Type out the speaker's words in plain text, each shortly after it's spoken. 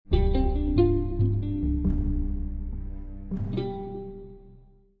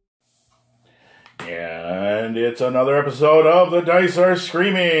It's another episode of The Dice Are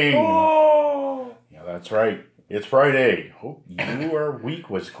Screaming. Oh! Yeah, that's right. It's Friday. Hope your week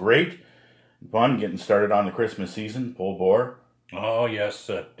was great. Fun getting started on the Christmas season, full bore. Oh, yes.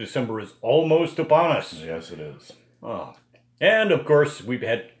 December is almost upon us. Yes, it is. Oh. And, of course, we've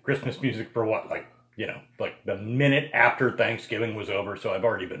had Christmas music for what? Like the minute after Thanksgiving was over, so I've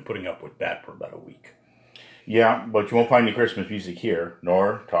already been putting up with that for about a week. Yeah, but you won't find any Christmas music here,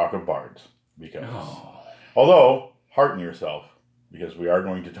 nor talk of bards. Although, hearten yourself, because we are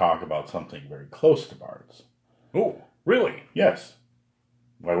going to talk about something very close to bards. Oh, really? Yes.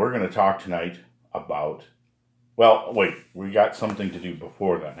 Well, we're going to talk tonight about... Well, wait, we got something to do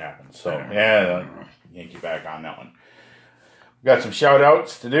before that happens. So, yank you back on that one. We got some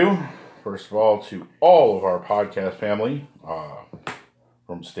shout-outs to do. First of all, to all of our podcast family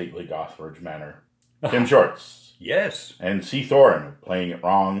from stately Gothridge Manor. Tim Shorts. Yes. And C. Thorin, Playing It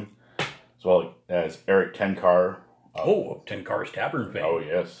Wrong, as well as Eric Tenkar. Of Tenkar's Tavern fame. Oh,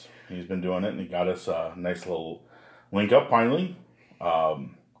 yes. He's been doing it, and he got us a nice little link up finally.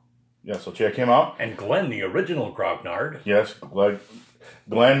 So check him out. And Glenn, the original Grognard. Yes,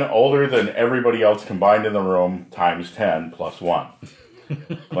 Glenn, older than everybody else combined in the room, times 10 plus 1.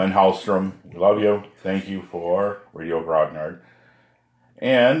 Glenn Hallstrom, we love you. Thank you for Radio Grognard.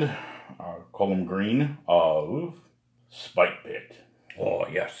 And Colm Green of Spike Pit. Oh,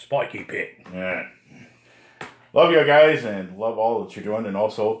 yes, Spiky Pit. Yeah. Love you guys, and love all that you're doing. And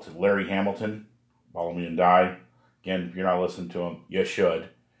also to Larry Hamilton, Follow Me and Die. Again, if you're not listening to him, you should.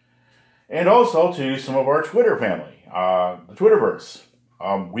 And also to some of our Twitter family, the Twitterverse,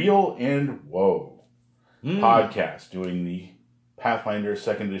 Wheel and Woe podcast, doing the Pathfinder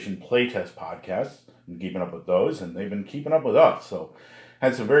 2nd Edition playtest podcasts, and keeping up with those, and they've been keeping up with us. So,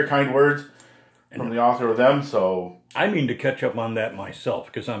 had some very kind words from the author of them. So, I mean to catch up on that myself,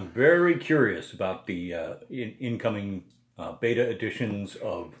 because I'm very curious about the incoming beta editions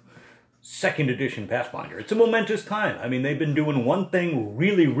of 2nd Edition Pathfinder. It's a momentous time. I mean, they've been doing one thing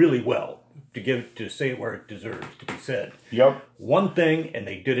really, really well, to say it where it deserves to be said. Yep. One thing, and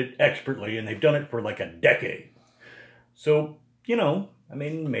they did it expertly, and they've done it for like a decade. So,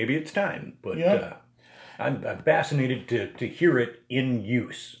 maybe it's time. But I'm fascinated to hear it in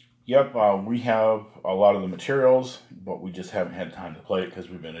use. Yep, we have a lot of the materials, but we just haven't had time to play it because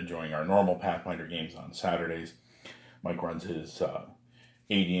we've been enjoying our normal Pathfinder games on Saturdays. Mike runs his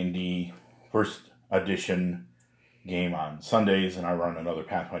AD&D 1st Edition game on Sundays, and I run another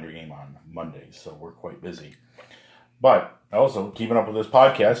Pathfinder game on Mondays, so we're quite busy. But also, keeping up with this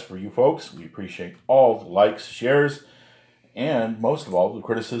podcast for you folks, we appreciate all the likes, shares, and most of all, the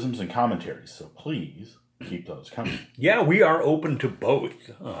criticisms and commentaries. So please keep those coming. Yeah, we are open to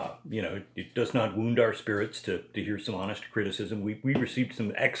both. It does not wound our spirits to hear some honest criticism. We received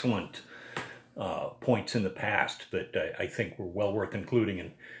some excellent points in the past that I think were well worth including,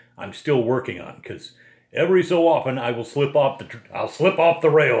 and I'm still working on, because every so often I will slip off the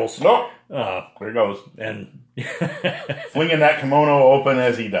rails. Nope. There it goes. And flinging that kimono open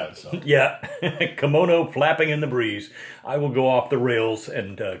as he does. So. Yeah, kimono flapping in the breeze. I will go off the rails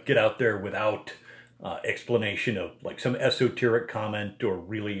and get out there without explanation of like some esoteric comment or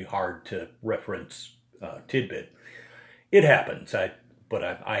really hard to reference tidbit. It happens. But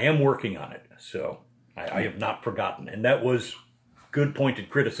I am working on it, so I have not forgotten. And that was good pointed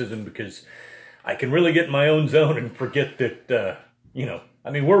criticism, because I can really get in my own zone and forget that,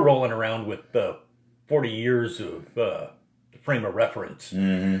 we're rolling around with 40 years of frame of reference.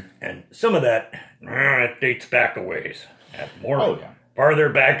 Mm-hmm. And some of that, it dates back a ways. Farther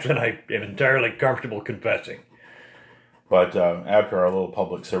back than I am entirely comfortable confessing. But after our little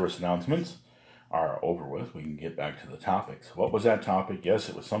public service announcements are over with, we can get back to the topics. What was that topic? Yes,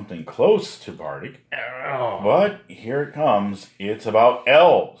 it was something close to Bardic. Oh. But here it comes. It's about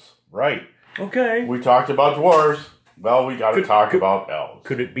elves. Right. Okay. We talked about dwarves. Well, we got to talk about elves.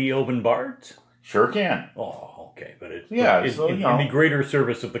 Could it be open bards? Sure can. Oh, okay. But it's in the greater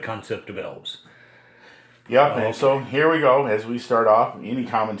service of the concept of elves. Yep, and so here we go. As we start off, any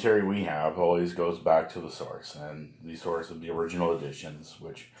commentary we have always goes back to the source, and the source of the original editions,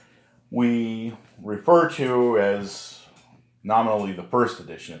 which we refer to as nominally the 1st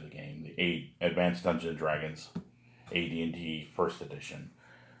edition of the game, the Advanced Dungeons & Dragons AD&D 1st edition.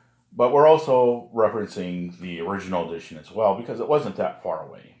 But we're also referencing the original edition as well, because it wasn't that far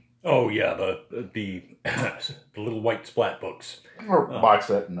away. Oh, yeah, the little white splat books. Or box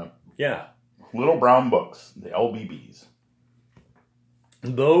set and yeah. Little brown books, the LBBs.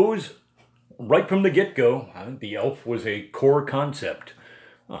 Those, right from the get-go, the elf was a core concept.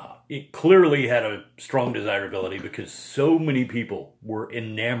 It clearly had a strong desirability because so many people were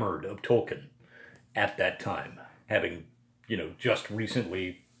enamored of Tolkien. at that time, having, just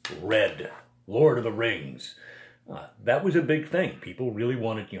recently read Lord of the Rings. That was a big thing. People really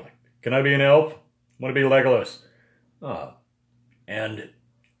wanted, like, can I be an elf? I want to be Legolas. And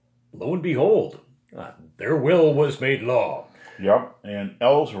lo and behold, their will was made law. Yep, and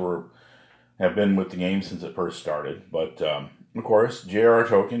elves have been with the game since it first started. But, of course, J.R.R.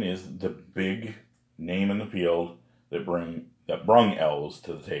 Tolkien is the big name in the field that brung elves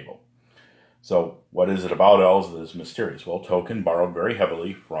to the table. So what is it about elves that is mysterious? Well, Tolkien borrowed very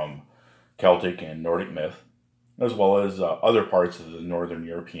heavily from Celtic and Nordic myth, as well as other parts of the Northern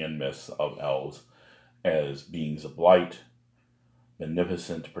European myths of elves as beings of light,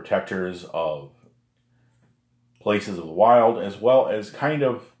 beneficent protectors of places of the wild, as well as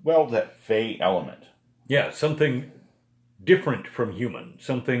that fey element. Yeah, something different from human,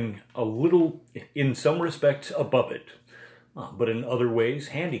 something a little, in some respects, above it, but in other ways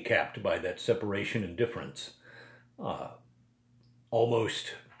handicapped by that separation and difference.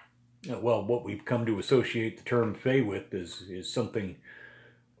 Almost, what we've come to associate the term fey with is something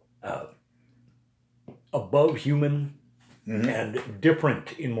above human, and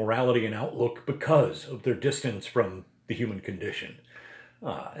different in morality and outlook because of their distance from the human condition.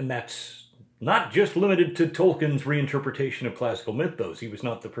 And that's not just limited to Tolkien's reinterpretation of classical mythos. He was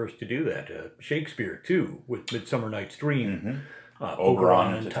not the first to do that. Shakespeare, too, with Midsummer Night's Dream,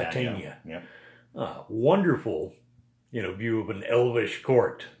 Oberon and Titania. Yeah. Wonderful, view of an elvish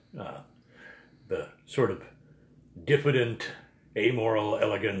court. The sort of diffident, amoral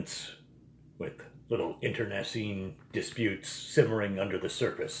elegance with little internecine disputes simmering under the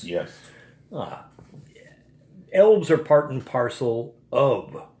surface. Yes. Elves are part and parcel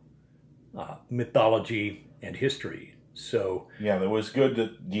of mythology and history. So yeah, it was good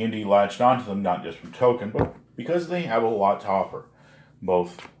that D&D latched onto them, not just from Tolkien, but because they have a lot to offer,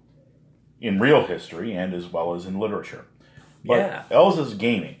 both in real history and as well as in literature. But Elves is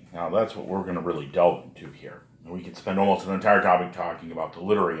gaming. Now, that's what we're going to really delve into here. We could spend almost an entire topic talking about the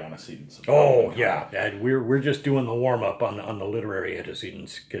literary antecedents. Oh, yeah. And we're just doing the warm-up on the literary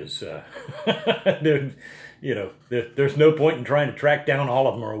antecedents, because, there's no point in trying to track down all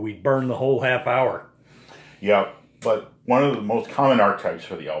of them, or we'd burn the whole half hour. Yeah, but one of the most common archetypes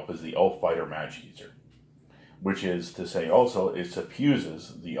for the elf is the elf fighter magic user, which is to say also it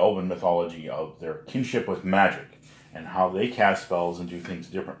suffuses the elven mythology of their kinship with magic and how they cast spells and do things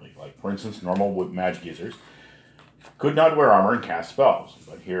differently. Like, for instance, normal magic users could not wear armor and cast spells.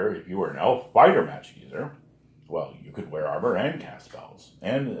 But here, if you were an elf fighter magic user, well, you could wear armor and cast spells.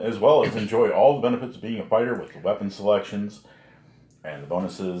 And as well as enjoy all the benefits of being a fighter with the weapon selections and the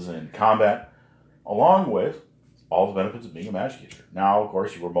bonuses in combat, along with all the benefits of being a magic user. Now, of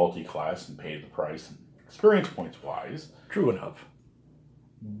course, you were multi-class and paid the price and experience points wise. True enough.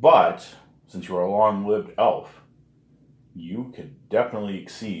 But since you are a long-lived elf, you could definitely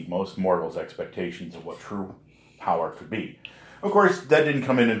exceed most mortals' expectations of what true power could be. Of course, that didn't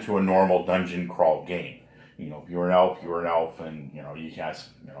come into a normal dungeon crawl game. If you were an elf, you were an elf, and you cast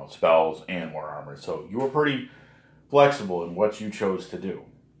spells and wore armor. So you were pretty flexible in what you chose to do.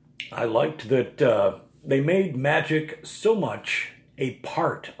 I liked that they made magic so much a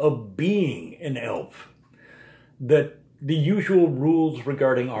part of being an elf that the usual rules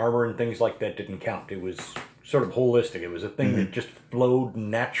regarding armor and things like that didn't count. It was sort of holistic. It was a thing that just flowed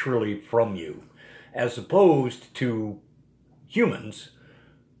naturally from you, as opposed to humans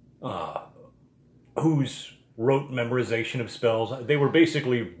whose rote memorization of spells, they were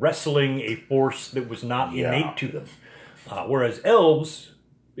basically wrestling a force that was not innate to them. Whereas elves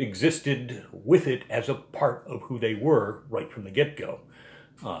existed with it as a part of who they were right from the get-go.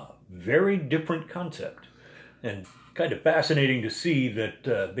 Very different concept. And kind of fascinating to see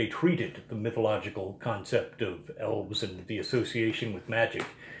that they treated the mythological concept of elves and the association with magic,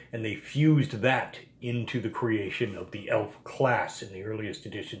 and they fused that into the creation of the elf class in the earliest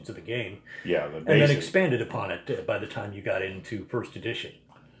editions of the game. Yeah, and then expanded upon it by the time you got into first edition.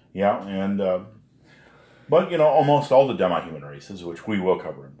 Yeah, and but almost all the demi-human races, which we will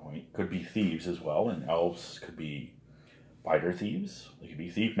cover in point, could be thieves as well, and elves could be fighter thieves. They could be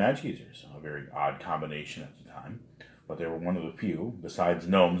thief magic users, a very odd combination at the time. But they were one of the few, besides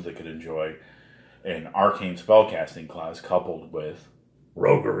gnomes, that could enjoy an arcane spellcasting class coupled with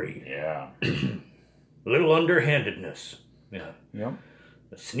roguery. Yeah. A little underhandedness. Yeah. Yep.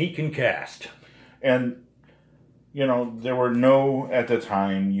 A sneak and cast. And, there were no, at the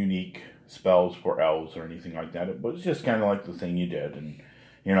time, unique spells for elves or anything like that. It was just kind of like the thing you did. And,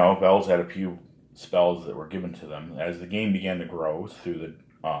 if elves had a few spells that were given to them, as the game began to grow through the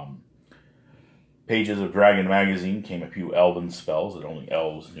pages of Dragon Magazine came a few Elven spells that only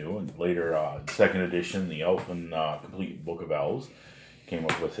elves knew, and later, second edition, the Elven Complete Book of Elves came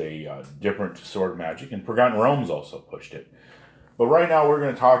up with a different sword magic, and Forgotten Realms also pushed it. But right now we're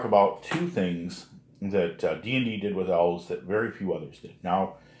going to talk about two things that D&D did with elves that very few others did.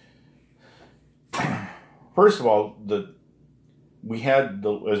 Now, first of all, we had,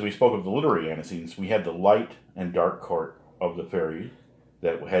 as we spoke of the literary antecedents, we had the light and dark court of the fairy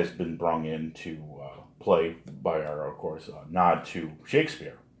that has been brung into play by our, of course, nod to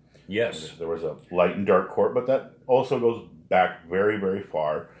Shakespeare. Yes. There was a light and dark court, but that also goes back very, very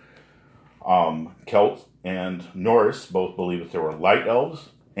far. Celts and Norse both believed that there were light elves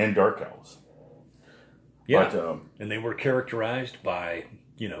and dark elves. Yeah, but, and they were characterized by,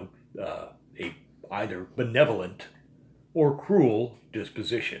 a either benevolent or cruel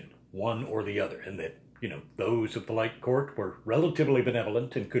disposition, one or the other, and that, those of the light court were relatively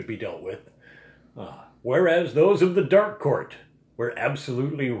benevolent and could be dealt with, whereas those of the dark court were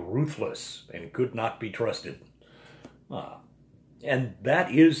absolutely ruthless and could not be trusted. And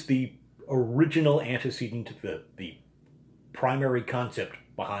that is the original antecedent, the primary concept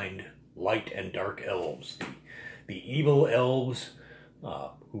behind light and dark elves. The evil elves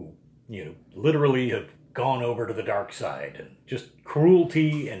who, literally have gone over to the dark side, and just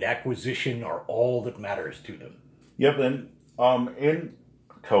cruelty and acquisition are all that matters to them. Yep, and in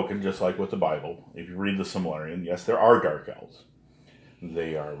Tolkien, just like with the Bible, if you read the Silmarillion, yes, there are dark elves.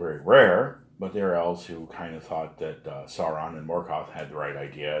 They are very rare, but they're elves who kind of thought that Sauron and Morgoth had the right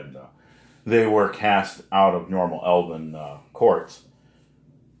idea, and they were cast out of normal elven courts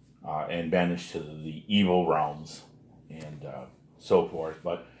and banished to the evil realms and so forth.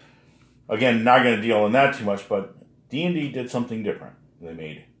 But again, not going to deal in that too much, but D&D did something different. They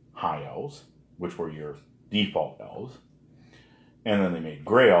made high elves, which were your default elves, and then they made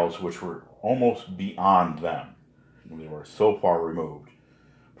gray elves, which were almost beyond them. They were so far removed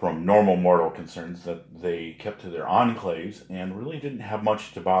from normal mortal concerns that they kept to their enclaves and really didn't have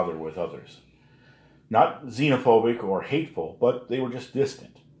much to bother with others. Not xenophobic or hateful, but they were just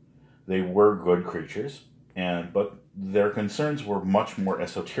distant. They were good creatures, but their concerns were much more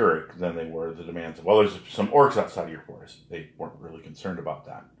esoteric than they were the demands of, well, there's some orcs outside of your forest. They weren't really concerned about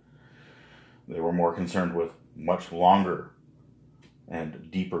that. They were more concerned with much longer and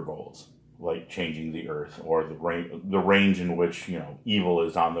deeper goals, like changing the earth or the range in which, evil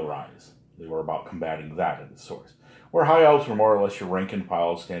is on the rise. They were about combating that at the source. Where high elves were more or less your rank and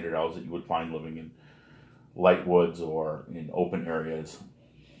file standard elves that you would find living in light woods or in open areas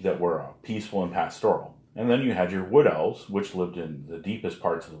that were peaceful and pastoral. And then you had your wood elves, which lived in the deepest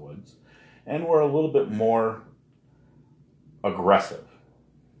parts of the woods and were a little bit more aggressive.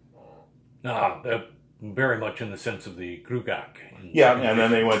 Very much in the sense of the Grugak. Yeah, and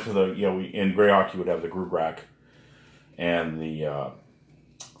then they went to the, in Greyhawk you would have the Grugrak and the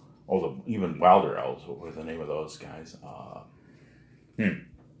even wilder elves. What were the name of those guys?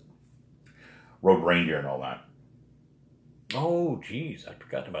 Road reindeer and all that. Oh, geez, I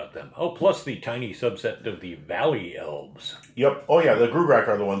forgot about them. Oh, plus the tiny subset of the Valley Elves. Yep. Oh, yeah, the Grugrak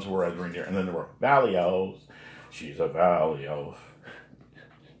are the ones who were red reindeer, and then there were Valley Elves. She's a Valley Elf.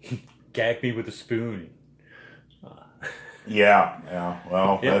 Gag me with a spoon. Yeah.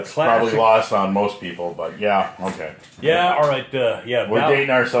 Well, that's classic. Probably lost on most people, but yeah, okay. Yeah, all right. We're dating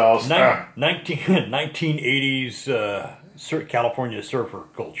ourselves. 1980s California surfer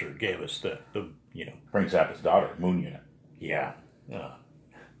culture gave us the Frank Zappa's daughter, Moon Unit. Yeah.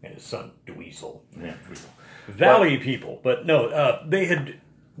 And his son, Dweezil. Yeah, Dweezil. Valley people. But no, they had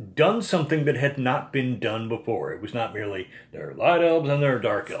done something that had not been done before. It was not merely there are light elves and there are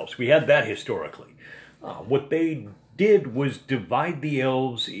dark elves. We had that historically. What they did was divide the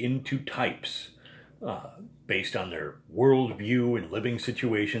elves into types based on their worldview and living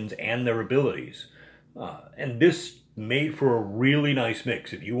situations and their abilities. And this made for a really nice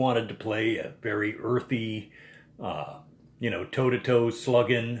mix. If you wanted to play a very earthy, toe-to-toe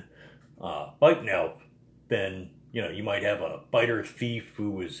slugging fighting elf, then you might have a biter thief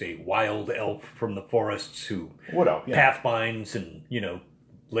who is a wild elf from the forests who pathfinds and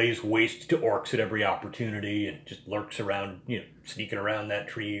lays waste to orcs at every opportunity and just lurks around, sneaking around that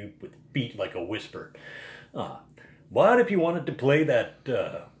tree with feet like a whisper. But if you wanted to play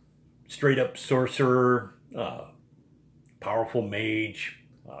that straight up sorcerer, powerful mage,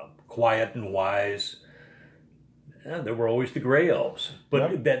 quiet and wise, there were always the gray elves.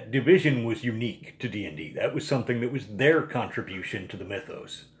 But that division was unique to D&D. That was something that was their contribution to the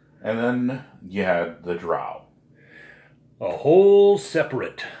mythos. And then you had the drow. A whole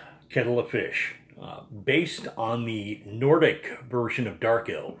separate kettle of fish, based on the Nordic version of dark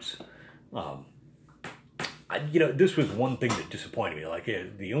elves. This was one thing that disappointed me. Like,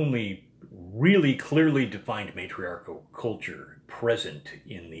 the only really clearly defined matriarchal culture present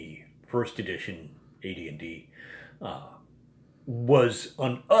in the first edition AD&D was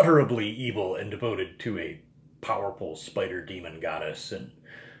unutterably evil and devoted to a powerful spider demon goddess and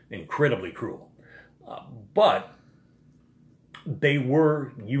incredibly cruel. But they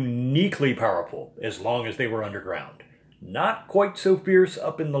were uniquely powerful as long as they were underground. Not quite so fierce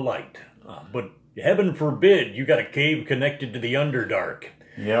up in the light, but heaven forbid you got a cave connected to the Underdark.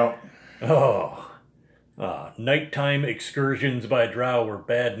 Yep. Oh, nighttime excursions by drow were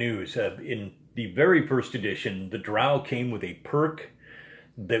bad news. In the very first edition, the drow came with a perk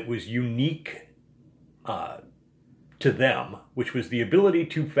that was unique to them, which was the ability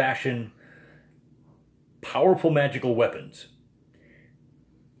to fashion powerful magical weapons,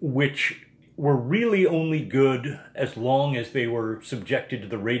 which were really only good as long as they were subjected to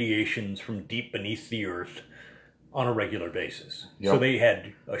the radiations from deep beneath the earth on a regular basis. Yep. So they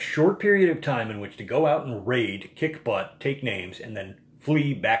had a short period of time in which to go out and raid, kick butt, take names, and then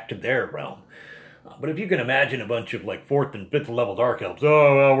flee back to their realm. But if you can imagine a bunch of like 4th and 5th level Dark Elves,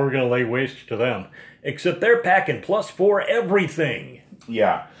 oh, well, we're going to lay waste to them. Except they're packing +4 everything.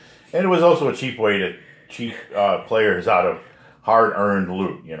 Yeah. And it was also a cheap way to cheat players out of hard-earned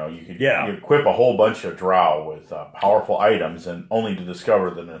loot. You could equip a whole bunch of drow with powerful items, and only to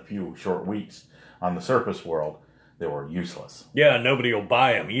discover that in a few short weeks on the surface world, they were useless. Yeah, nobody will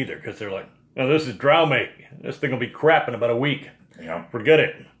buy them either, because they're like, oh, this is drow make. This thing will be crap in about a week. Yeah. Forget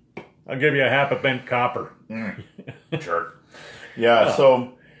it. I'll give you a half a bent copper. Sure. Yeah,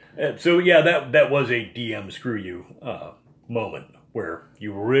 so that was a DM screw you moment where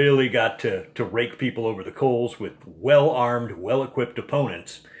you really got to rake people over the coals with well-armed, well-equipped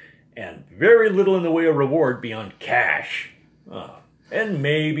opponents, and very little in the way of reward beyond cash, and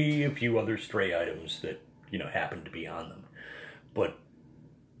maybe a few other stray items that happened to be on them. But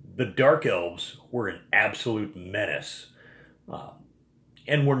the Dark Elves were an absolute menace,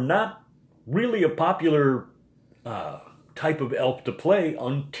 and were not really a popular type of elf to play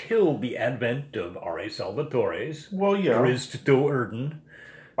until the advent of R.A. Salvatore's Drizzt Do'Urden.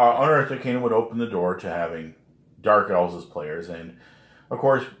 Unearthed Arcana would open the door to having Dark Elves as players, and of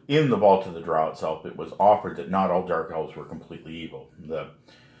course, in the Vault of the Drow itself, it was offered that not all Dark Elves were completely evil. The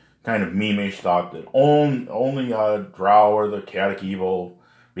kind of meme-ish thought that only Drow are the chaotic evil,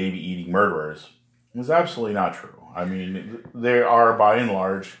 baby-eating murderers was absolutely not true. I mean, they are, by and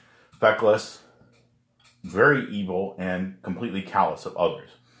large, feckless, very evil, and completely callous of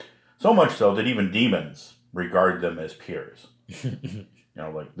others. So much so that even demons regard them as peers.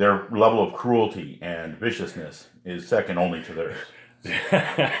 Like their level of cruelty and viciousness is second only to theirs.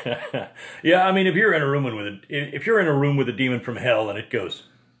 Yeah, I mean, if you're in a room with a demon from hell and it goes,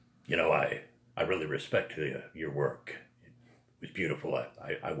 I really respect your work. It was beautiful.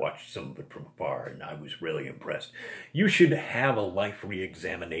 I watched some of it from afar, and I was really impressed. You should have a life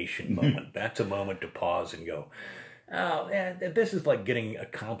re-examination moment. That's a moment to pause and go, oh, man, this is like getting a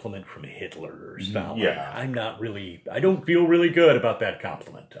compliment from Hitler or Stalin. Yeah. I don't feel really good about that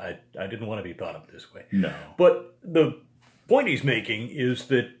compliment. I didn't want to be thought of this way. No. But the point he's making is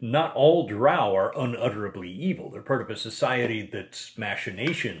that not all drow are unutterably evil. They're part of a society that's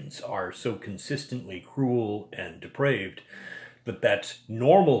machinations are so consistently cruel and depraved that's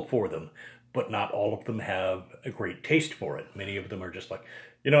normal for them, but not all of them have a great taste for it. Many of them are just like,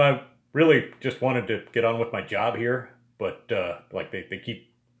 I really just wanted to get on with my job here, but they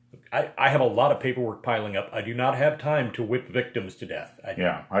keep... I have a lot of paperwork piling up. I do not have time to whip victims to death.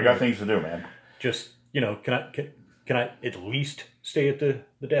 I got things to do, man. Just, can I at least stay at the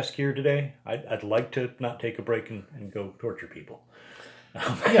desk here today? I'd like to not take a break and go torture people.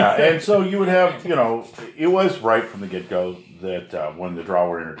 Yeah, and so you would have, it was right from the get-go that when the Drow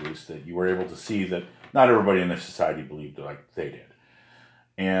were introduced, that you were able to see that not everybody in the society believed like they did.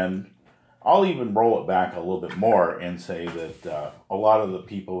 And I'll even roll it back a little bit more and say that a lot of the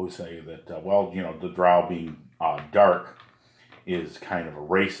people who say that, the Drow being dark is kind of a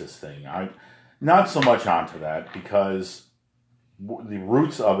racist thing. I'm not so much onto that, because the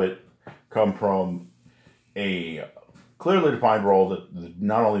roots of it come from a clearly defined role that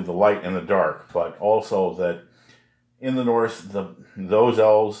not only the light and the dark, but also that in the North, those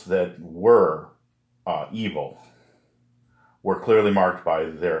elves that were evil were clearly marked by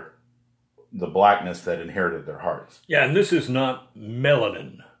the blackness that inherited their hearts. Yeah, and this is not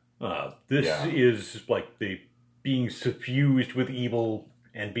melanin. This is like the being suffused with evil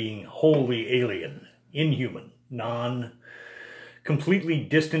and being wholly alien, inhuman, completely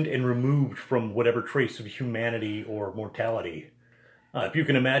distant and removed from whatever trace of humanity or mortality If you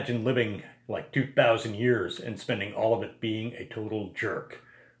can imagine living like 2,000 years and spending all of it being a total jerk,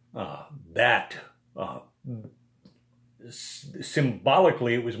 that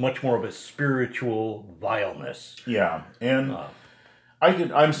symbolically it was much more of a spiritual vileness. Yeah, and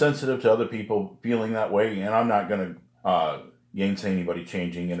I'm sensitive to other people feeling that way, and I'm not going to gainsay anybody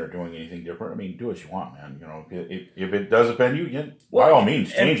changing it or doing anything different. I mean, do what you want, man. You know, if it does offend you, by all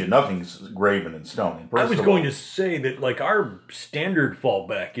means, change it. Nothing's graven in stone. I was going to say that, like, our standard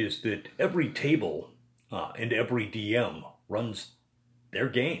fallback is that every table and every DM runs their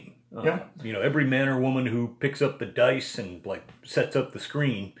game. You know, every man or woman who picks up the dice and like sets up the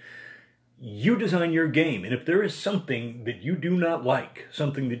screen, you design your game. And if there is something that you do not like,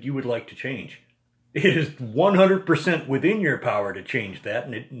 something that you would like to change, it is 100% within your power to change that,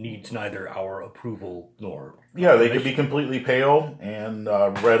 and it needs neither our approval nor... Yeah, they could be completely pale and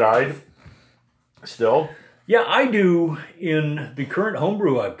red-eyed still. Yeah, I do, in the current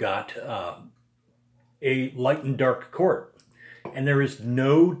homebrew I've got, a light and dark court. And there is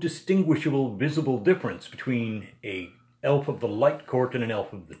no distinguishable, visible difference between a elf of the light court and an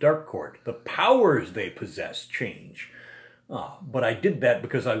elf of the dark court. The powers they possess change. But I did that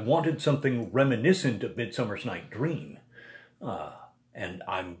because I wanted something reminiscent of Midsummer's Night Dream. And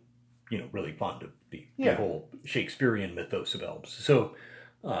I'm, really fond of the whole Shakespearean mythos of elves. So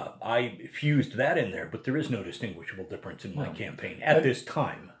I fused that in there, but there is no distinguishable difference in my campaign at this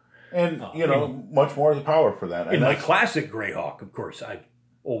time. And, much more of the power for that. And in my classic Greyhawk, of course, I've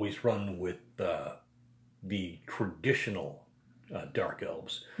always run with the traditional Dark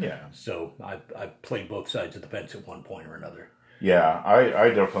Elves. Yeah. So I've played both sides of the fence at one point or another. Yeah, I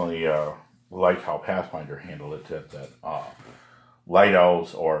definitely like how Pathfinder handled it, that Light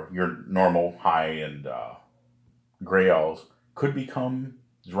Elves or your normal high and Grey Elves could become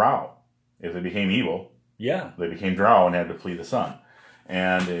Drow. If they became evil, they became Drow and had to flee the sun.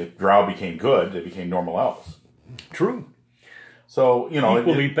 And if Drow became good, they became normal elves. True. So,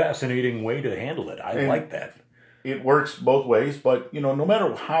 equally fascinating way to handle it. I like that. It works both ways, but, no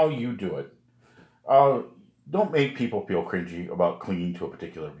matter how you do it, don't make people feel cringy about clinging to a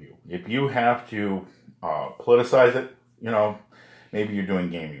particular view. If you have to politicize it, maybe you're doing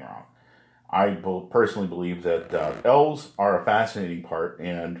gaming wrong. I personally believe that elves are a fascinating part,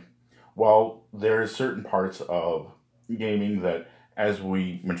 and while there's certain parts of gaming that, as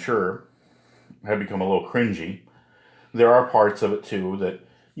we mature, have become a little cringy, there are parts of it, too, that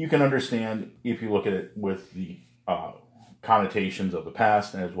you can understand if you look at it with the connotations of the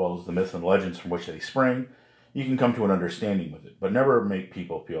past, as well as the myths and legends from which they spring. You can come to an understanding with it, but never make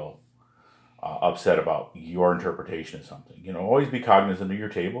people feel upset about your interpretation of something. Always be cognizant of your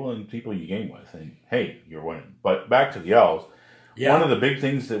table and people you game with, and hey, you're winning. But back to the elves. Yeah. One of the big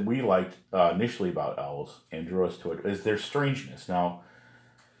things that we liked initially about elves and drew us to it is their strangeness. Now,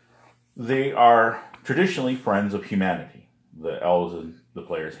 they are traditionally friends of humanity. The elves in the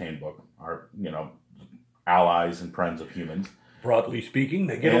player's handbook are, allies and friends of humans. Broadly speaking,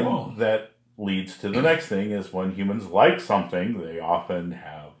 they get along. That leads to the next thing is when humans like something, they often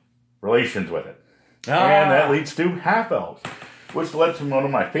have relations with it. And that leads to half-elves, which led to one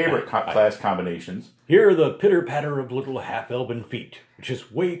of my favorite class combinations. Hear the pitter-patter of little half-elven feet, which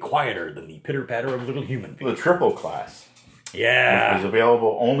is way quieter than the pitter-patter of little human feet. The triple class. Yeah. Which is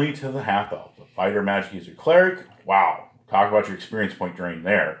available only to the half-elf. The fighter, magic user, cleric. Wow. Talk about your experience point drain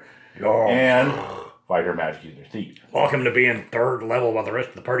there. Oh. And fighter, magic user, thief. Welcome to being 3rd level while the rest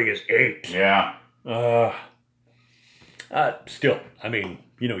of the party is 8. Yeah. Still, I mean,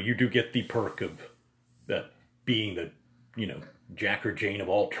 you do get the perk of being the, Jack or Jane of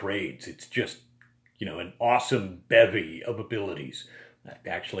all trades. It's just, an awesome bevy of abilities. I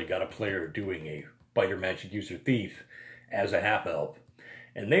actually got a player doing a fighter, magic user, thief as a half-elf.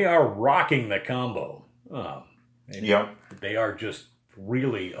 And they are rocking the combo. They are just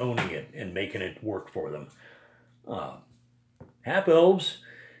really owning it and making it work for them. Half-elves,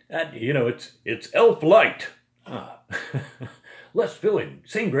 it's elf light. Less filling,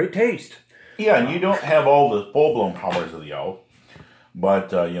 same great taste. Yeah, and you don't have all the full-blown powers of the elf, but,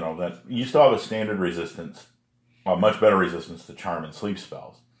 that you still have a standard resistance, a much better resistance to charm and sleep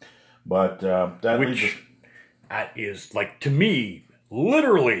spells. But that is, like, to me,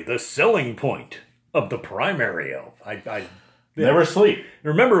 literally the selling point of the primary elf. I never sleep.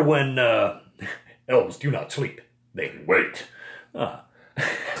 Remember when elves do not sleep. They wait.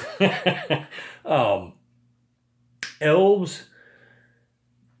 Elves,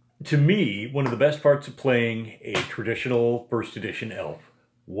 to me, one of the best parts of playing a traditional first edition elf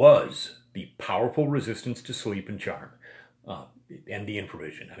was the powerful resistance to sleep and charm, and the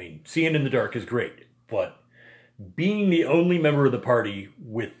improvision. I mean, seeing in the dark is great, but being the only member of the party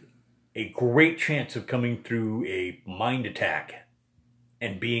with a great chance of coming through a mind attack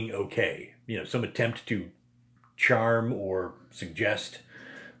and being okay. Some attempt to charm or suggest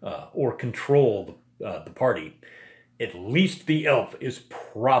or control the party. At least the elf is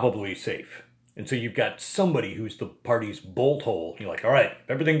probably safe. And so you've got somebody who's the party's bolt hole. You're like, all right, if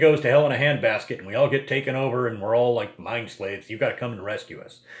everything goes to hell in a handbasket and we all get taken over and we're all like mind slaves, you've got to come and rescue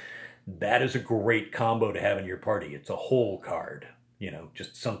us. That is a great combo to have in your party. It's a whole card,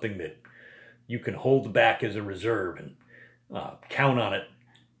 just something that you can hold back as a reserve and count on it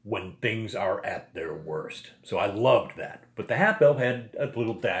when things are at their worst. So I loved that. But the half elf had a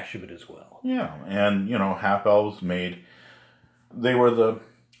little dash of it as well. Yeah, and half elves they were the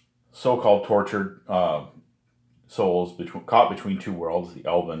so-called tortured souls caught between two worlds, the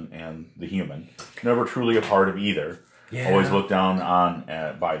elven and the human. Never truly a part of either. Yeah. Always looked down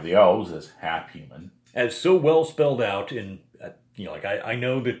on by the elves as half human. As so well spelled out in, I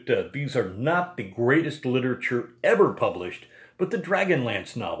know that these are not the greatest literature ever published, but the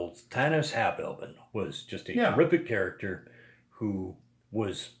Dragonlance novels, Tanis Half-Elven was just a terrific character who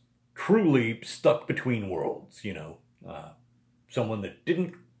was truly stuck between worlds, someone that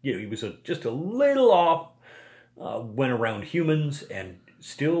didn't, he was just a little off, went around humans and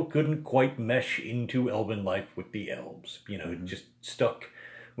still couldn't quite mesh into elven life with the elves. Just stuck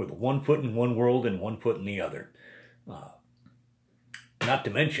with one foot in one world and one foot in the other. Not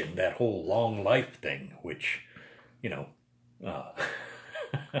to mention that whole long life thing, which, you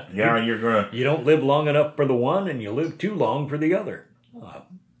don't live long enough for the one and you live too long for the other.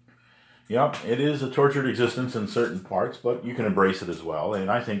 It is a tortured existence in certain parts, but you can embrace it as well.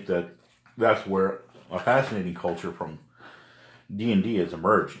 And I think that's where a fascinating culture from D&D has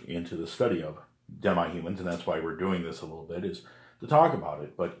emerged into the study of demi-humans, and that's why we're doing this a little bit, is to talk about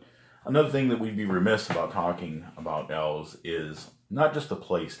it. But another thing that we'd be remiss about talking about elves is not just the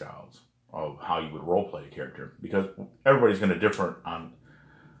play styles of how you would role-play a character, because everybody's going to differ on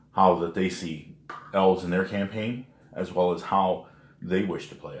how that they see elves in their campaign, as well as how they wish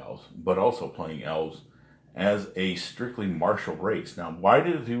to play elves, but also playing elves as a strictly martial race. Now, why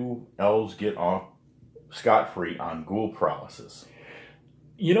do elves get off scot-free on ghoul paralysis?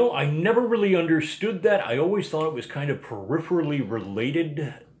 I never really understood that. I always thought it was kind of peripherally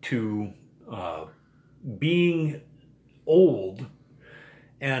related to being old.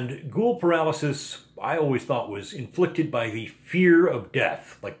 And ghoul paralysis, I always thought, was inflicted by the fear of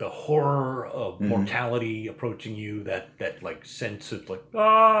death, like the horror of mortality approaching you, that like sense of like,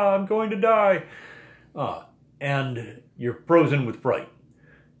 I'm going to die. And you're frozen with fright.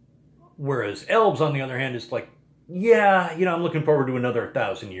 Whereas elves, on the other hand, is like, I'm looking forward to another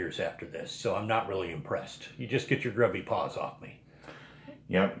 1,000 years after this, so I'm not really impressed. You just get your grubby paws off me.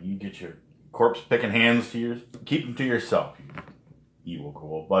 Yep, you get your corpse-picking hands keep them to yourself, you evil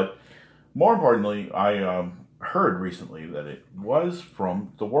ghoul. But more importantly, I heard recently that it was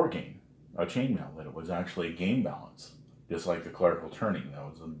from the war game, a chainmail, that it was actually a game balance, just like the clerical turning. That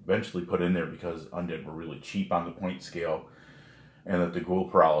was eventually put in there because undead were really cheap on the point scale, and that the ghoul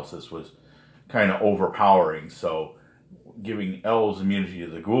paralysis was kind of overpowering. So giving elves immunity to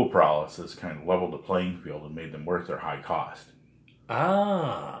the ghoul paralysis kind of leveled the playing field and made them worth their high cost.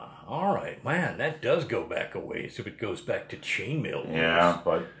 All right. Man, that does go back a ways if it goes back to chainmail rules. Yeah,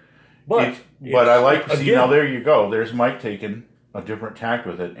 but I like to see, now there you go. There's Mike taking a different tact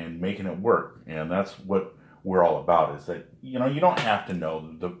with it and making it work. And that's what we're all about, is that, you don't have to know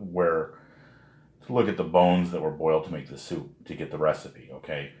where to look at the bones that were boiled to make the soup to get the recipe,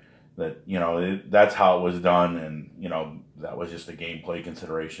 okay? That, that's how it was done, and, that was just a gameplay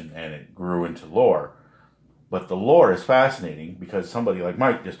consideration, and it grew into lore. But the lore is fascinating because somebody like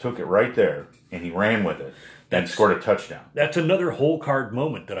Mike just took it right there, and he ran with it and scored a touchdown. That's another whole card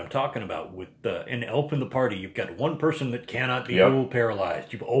moment that I'm talking about. With an elf in the party, you've got one person that cannot be ghoul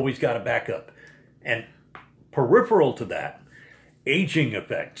paralyzed. You've always got a backup. And peripheral to that, aging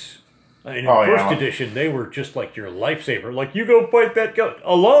effects. In first edition, they were just like your lifesaver. Like, you go fight that guy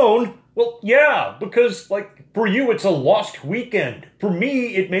alone? Well, yeah, because, for you, it's a lost weekend. For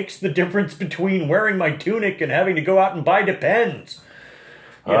me, it makes the difference between wearing my tunic and having to go out and buy Depends.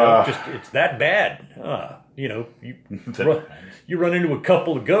 It's that bad. You run into a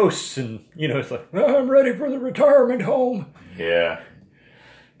couple of ghosts and, it's like, I'm ready for the retirement home. Yeah.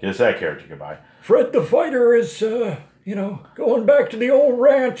 Kiss that character goodbye. Fred the Fighter is, going back to the old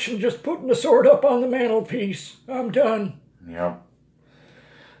ranch and just putting the sword up on the mantelpiece. I'm done. Yep.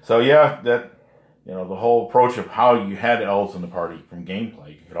 So, that, the whole approach of how you had elves in the party from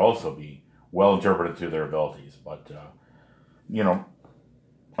gameplay could also be well interpreted through their abilities. But,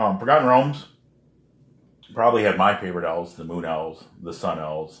 Forgotten Realms, probably had my favorite elves: the moon elves, the sun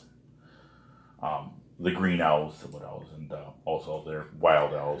elves, the green elves, the wood elves, and also their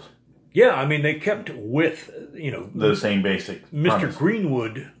wild elves. Yeah, I mean, they kept with, The same basic Mr. premise.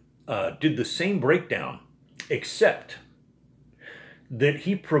 Greenwood did the same breakdown, except that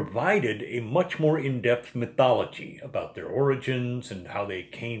he provided a much more in-depth mythology about their origins and how they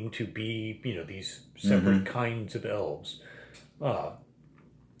came to be, these separate kinds of elves.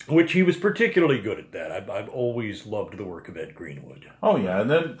 Which he was particularly good at that. I've always loved the work of Ed Greenwood. Oh, yeah, and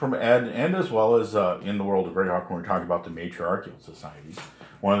then from Ed, and as well as in the world of Greyhawk, when we're talking about the matriarchal societies,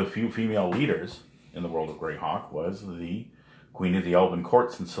 one of the few female leaders in the world of Greyhawk was the Queen of the Elven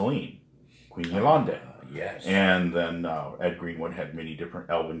Courts in Selene, Queen Yolande. Yes. And then Ed Greenwood had many different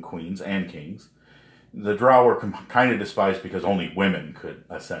elven queens and kings. The Drow were kind of despised because only women could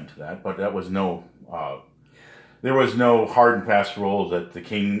ascend to that, but that was there was no hard and fast rule that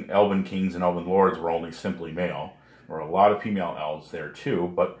the elven kings and elven lords were only simply male. There were a lot of female elves there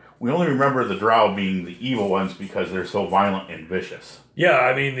too, but we only remember the Drow being the evil ones because they're so violent and vicious. Yeah,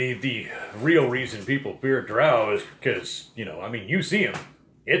 I mean, the real reason people fear Drow is because, you see them.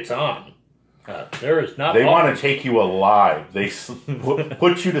 It's on. There is not. They want to take you alive. They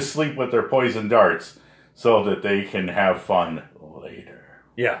put you to sleep with their poison darts so that they can have fun later.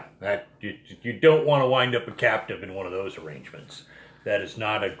 Yeah, you don't want to wind up a captive in one of those arrangements. That is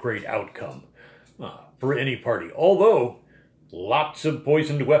not a great outcome for any party. Although, lots of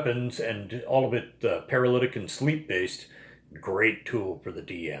poisoned weapons and all of it paralytic and sleep-based, great tool for the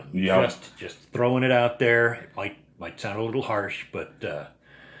DM. Yep. Just throwing it out there. It might sound a little harsh, but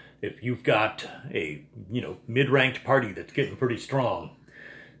if you've got a mid-ranked party that's getting pretty strong,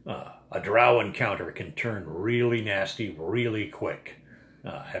 a Drow encounter can turn really nasty really quick.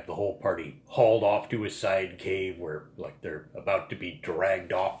 Have the whole party hauled off to a side cave where they're about to be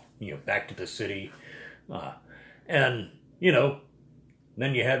dragged off, back to the city, and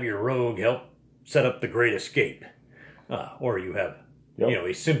then you have your rogue help set up the Great Escape, or you have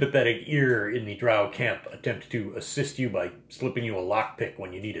a sympathetic ear in the Drow camp attempt to assist you by slipping you a lockpick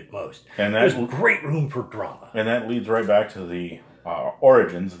when you need it most. And there's great room for drama. And that leads right back to the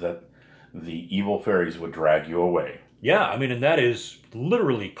origins that the evil fairies would drag you away. Yeah, I mean, and that is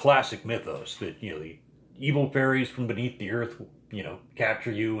literally classic mythos, that, the evil fairies from beneath the earth,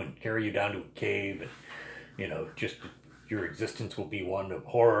 capture you and carry you down to a cave, and, just your existence will be one of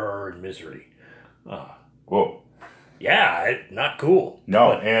horror and misery. Whoa. Yeah, not cool.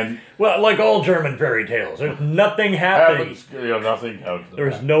 No, and... Well, like all German fairy tales, there's nothing happening. Nothing happens.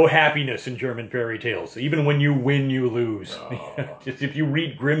 There's no happiness in German fairy tales. Even when you win, you lose. Just if you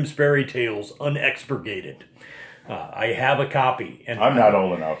read Grimm's fairy tales unexpurgated. I have a copy. And I'm not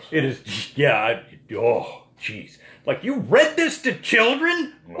old enough. It is, oh, jeez. You read this to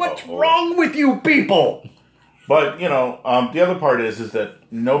children? What's wrong with you people? But, the other part is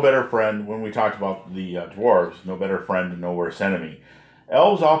that no better friend, when we talked about the dwarves, no better friend and no worse enemy.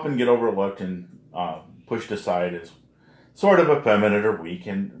 Elves often get overlooked and pushed aside as sort of effeminate or weak,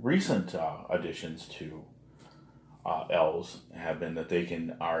 and recent additions to elves have been that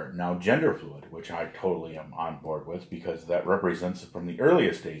they are now gender fluid, which I totally am on board with, because that represents from the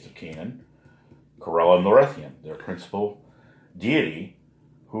earliest days of Canaan, Corella and Lorethian, their principal deity,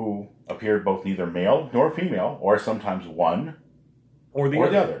 who appeared both neither male nor female, or sometimes one or the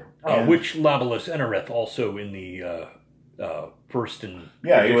other. Which Labalus Enareth also in the first and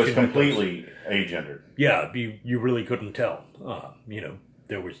he was completely agendered. Yeah, you really couldn't tell.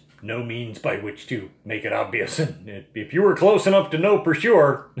 There was no means by which to make it obvious. And if you were close enough to know for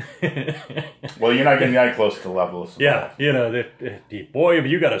sure... Well, you're not getting that close to Levelus. Yeah, boy, have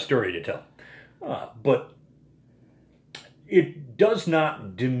you got a story to tell. But it does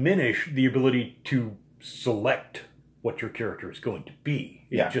not diminish the ability to select what your character is going to be.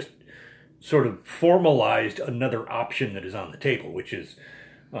 It just sort of formalized another option that is on the table, which is,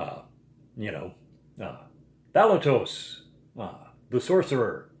 Thalatos, the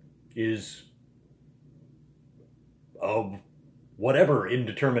sorcerer, is of whatever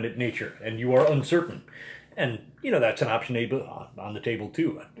indeterminate nature, and you are uncertain. And, that's an option on the table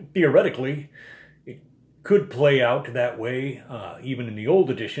too. Theoretically, it could play out that way, even in the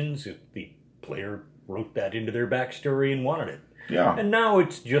old editions, if the player wrote that into their backstory and wanted it. Yeah. And now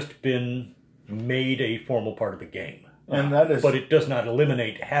it's just been made a formal part of the game. And that is... But it does not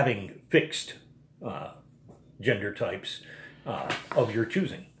eliminate having fixed gender types of your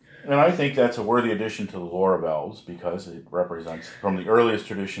choosing. And I think that's a worthy addition to the lore of Elves, because it represents, from the earliest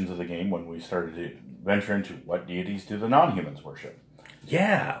traditions of the game, when we started to venture into what deities do the non-humans worship.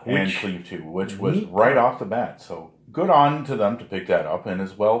 Yeah. And cleave to, which was right off the bat. So good on to them to pick that up, and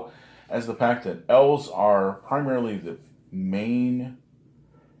as well as the fact that elves are primarily the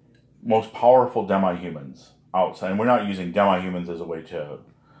most powerful demi-humans outside. And we're not using demi-humans as a way to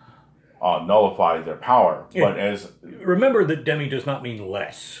nullify their power, but as... Remember that demi does not mean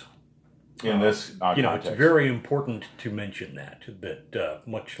less. In this context. It's very important to mention that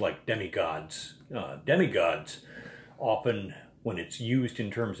much like demigods, demigods often, when it's used in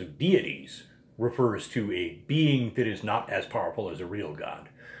terms of deities, refers to a being that is not as powerful as a real god.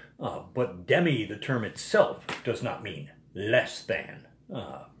 But demi, the term itself, does not mean less than,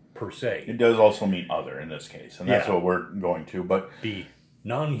 per se. It does also mean other in this case, and that's what we're going to. But the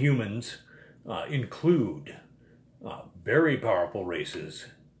non-humans include very powerful races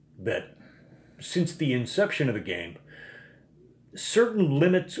that, since the inception of the game, certain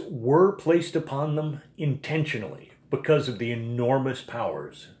limits were placed upon them intentionally because of the enormous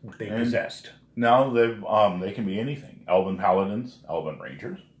powers they possessed. Now they can be anything. Elven paladins, elven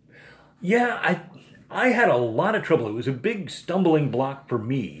rangers. Yeah, I had a lot of trouble. It was a big stumbling block for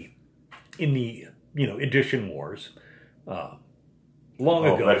me in the edition wars. Long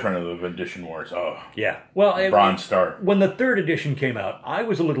ago. Veteran of the Edition Wars. Oh. Yeah. Well, Bronze Star. When the third edition came out, I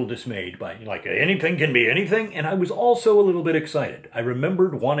was a little dismayed by, anything can be anything, and I was also a little bit excited. I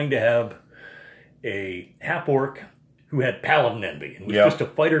remembered wanting to have a half-orc who had paladin envy, and was just a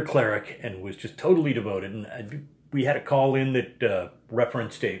fighter cleric, and was just totally devoted, and we had a call-in that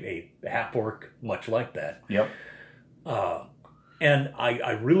referenced a half-orc much like that. Yep. And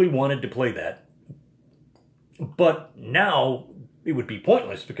I really wanted to play that. But now it would be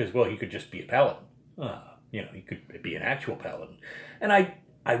pointless because, he could just be a paladin. He could be an actual paladin. And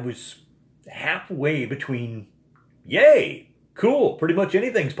I was halfway between, yay, cool, pretty much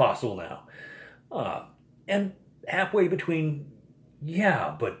anything's possible now. And halfway between,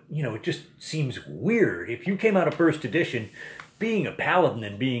 but, it just seems weird. If you came out of first edition, being a paladin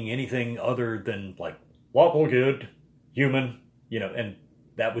and being anything other than, lawful good, human, and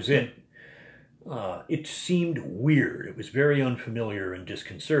that was it. It seemed weird. It was very unfamiliar and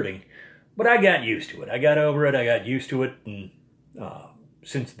disconcerting, but I got used to it. I got over it. I got used to it, and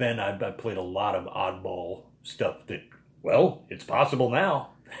since then I've played a lot of oddball stuff that, it's possible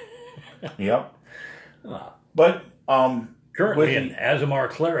now. Yep. But currently an Aasimar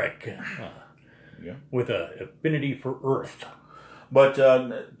cleric with an affinity for Earth. But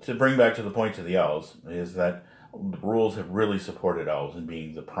to bring back to the point of the elves is that the rules have really supported elves in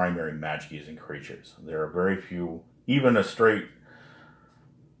being the primary magic-using creatures. There are very few, even a straight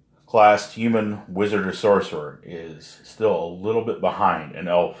classed human wizard or sorcerer is still a little bit behind an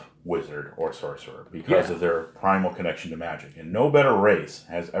elf wizard or sorcerer because of their primal connection to magic. And no better race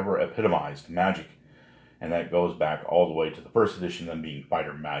has ever epitomized magic, and that goes back all the way to the first edition, them being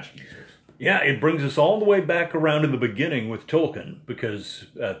fighter magic users. Yeah, it brings us all the way back around to the beginning with Tolkien, because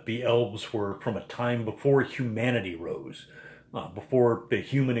the elves were from a time before humanity rose, before the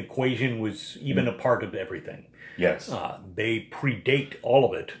human equation was even a part of everything. Yes. They predate all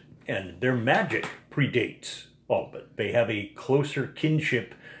of it, and their magic predates all of it. They have a closer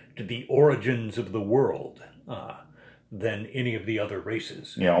kinship to the origins of the world than any of the other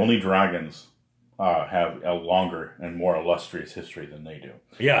races. Yeah, only dragons have a longer and more illustrious history than they do.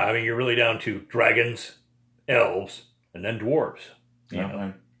 Yeah, I mean, you're really down to dragons, elves, and then dwarves.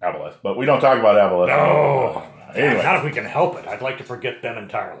 And Aboleth. But we don't talk about Aboleth. No. Anyway. Not if we can help it. I'd like to forget them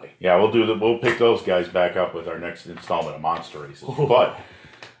entirely. Yeah, we'll pick those guys back up with our next installment of Monster Races. But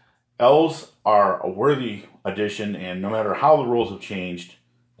elves are a worthy addition, and no matter how the rules have changed,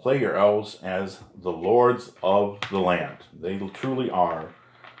 play your elves as the lords of the land. They truly are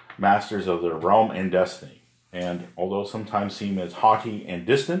masters of their realm and destiny. And although sometimes seem as haughty and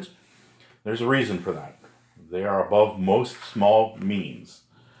distant, there's a reason for that. They are above most small means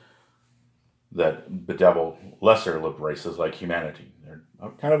that bedevil lesser lived races like humanity. They're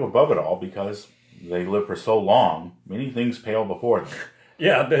kind of above it all because they live for so long, many things pale before them.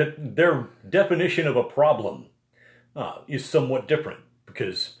 Yeah, their definition of a problem is somewhat different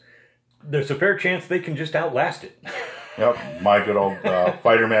because there's a fair chance they can just outlast it. Yep, my good old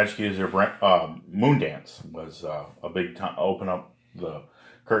fighter magic user, Moondance, was a big time, open up the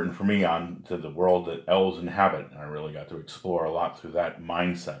curtain for me on to the world that elves inhabit. And I really got to explore a lot through that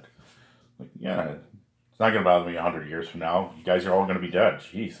mindset. Yeah, it's not going to bother me 100 years from now. You guys are all going to be dead.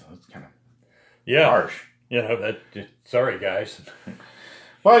 Jeez, that's kind of harsh. Sorry, guys.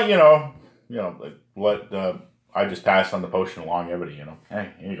 Well, I just passed on the potion of longevity.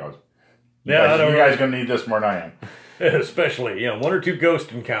 Hey, here you go. You guys are going to need this more than I am. Especially, one or two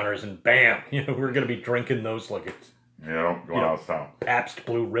ghost encounters, and bam, we're going to be drinking those like it's going out of town. Pabst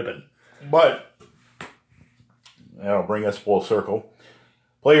Blue Ribbon. But that'll bring us full circle.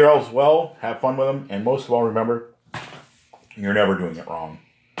 play your elves well, have fun with them, and most of all, remember, you're never doing it wrong.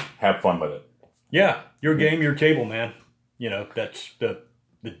 Have fun with it. Yeah, your game, your table, man. That's the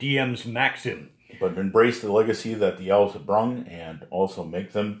DM's maxim. But embrace the legacy that the elves have brung, and also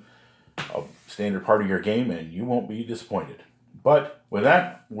make them a standard part of your game, and you won't be disappointed. But with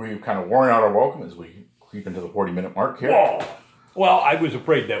that, we've kind of worn out our welcome as we creep into the 40-minute mark here. Whoa! Well, I was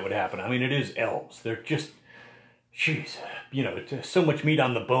afraid that would happen. I mean, it is elves. They're just, jeez, it's so much meat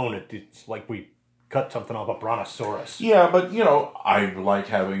on the bone. It's like we cut something off a brontosaurus. Yeah, but, I like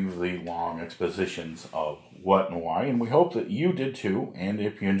having the long expositions of what and why, and we hope that you did too. And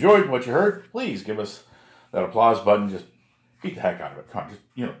if you enjoyed what you heard, please give us that applause button. Just beat the heck out of it. Come on, just,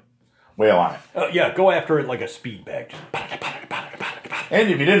 wail on it. Yeah, go after it like a speed bag. Just and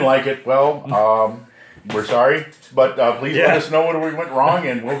if you didn't like it, well, we're sorry, but please let us know what we went wrong,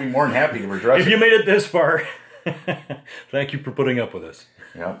 and we'll be more than happy to address it. If you made it this far, thank you for putting up with us.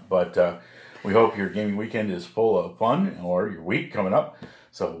 Yeah, but we hope your gaming weekend is full of fun, or your week coming up.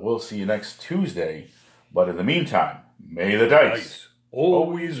 So we'll see you next Tuesday. But in the meantime, may the dice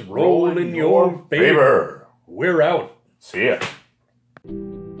always roll in your favor. We're out. See ya.